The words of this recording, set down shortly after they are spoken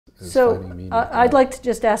finding meaning. I'd like to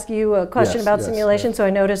just ask you a question about simulation. Yes. So I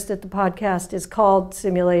noticed that the podcast is called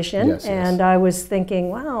Simulation, and I was thinking,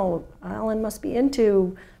 wow, Alan must be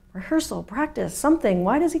into rehearsal, practice, something.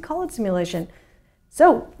 Why does he call it simulation?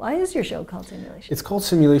 So why is your show called Simulation? It's called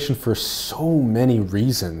Simulation for so many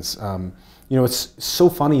reasons. It's so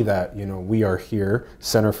funny that, we are here,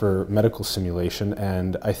 Center for Medical Simulation,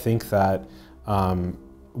 and I think that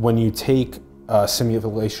when you take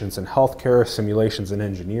simulations in healthcare, simulations in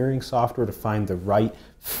engineering software to find the right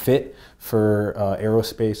fit for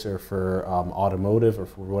aerospace or for automotive or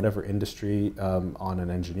for whatever industry on an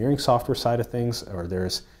engineering software side of things, or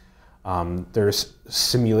there's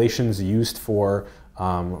simulations used for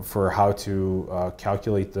how to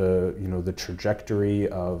calculate the trajectory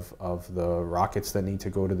of the rockets that need to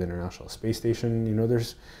go to the International Space Station.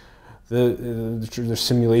 There's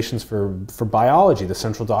simulations for biology, the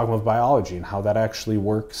central dogma of biology, and how that actually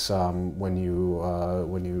works when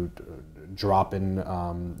you drop in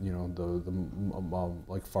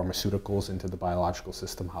like pharmaceuticals into the biological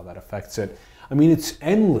system, how that affects it. I mean, it's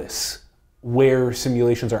endless where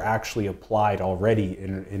simulations are actually applied already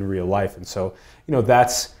in real life. And so,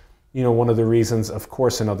 that's, one of the reasons, of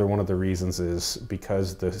course. Another one of the reasons is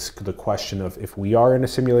because the question of if we are in a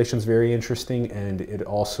simulation is very interesting, and it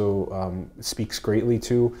also speaks greatly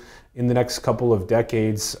to, in the next couple of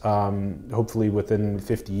decades, hopefully within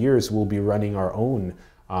 50 years, we'll be running our own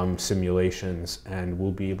simulations, and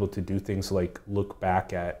we'll be able to do things like look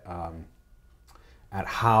back at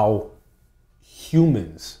how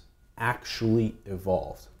humans actually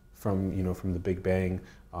evolved from the Big Bang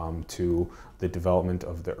to the development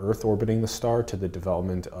of the Earth orbiting the star, to the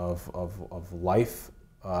development of life,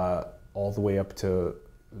 all the way up to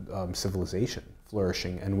civilization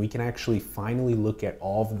flourishing. And we can actually finally look at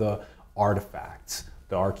all of the artifacts,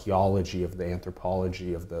 the archaeology of the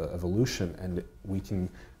anthropology of the evolution, and we can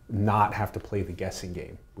not have to play the guessing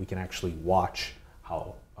game. We can actually watch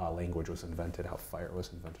how language was invented, how fire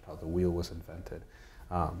was invented, how the wheel was invented.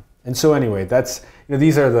 And so anyway, that's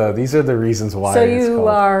these are the reasons why. So you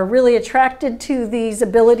are really attracted to these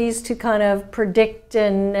abilities to kind of predict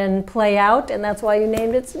and play out, and that's why you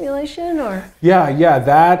named it Simulation, or? Yeah,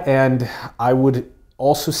 that, and I would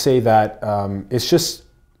also say that it's just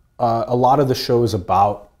a lot of the show is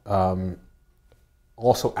about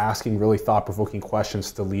also asking really thought-provoking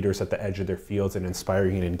questions to leaders at the edge of their fields and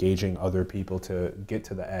inspiring and engaging other people to get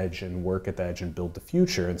to the edge and work at the edge and build the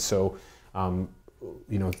future. And so.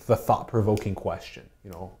 The thought-provoking question,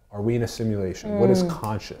 are we in a simulation? What is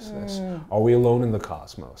consciousness? Are we alone in the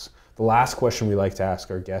cosmos? The last question we like to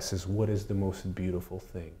ask our guests is, what is the most beautiful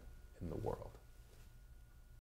thing in the world?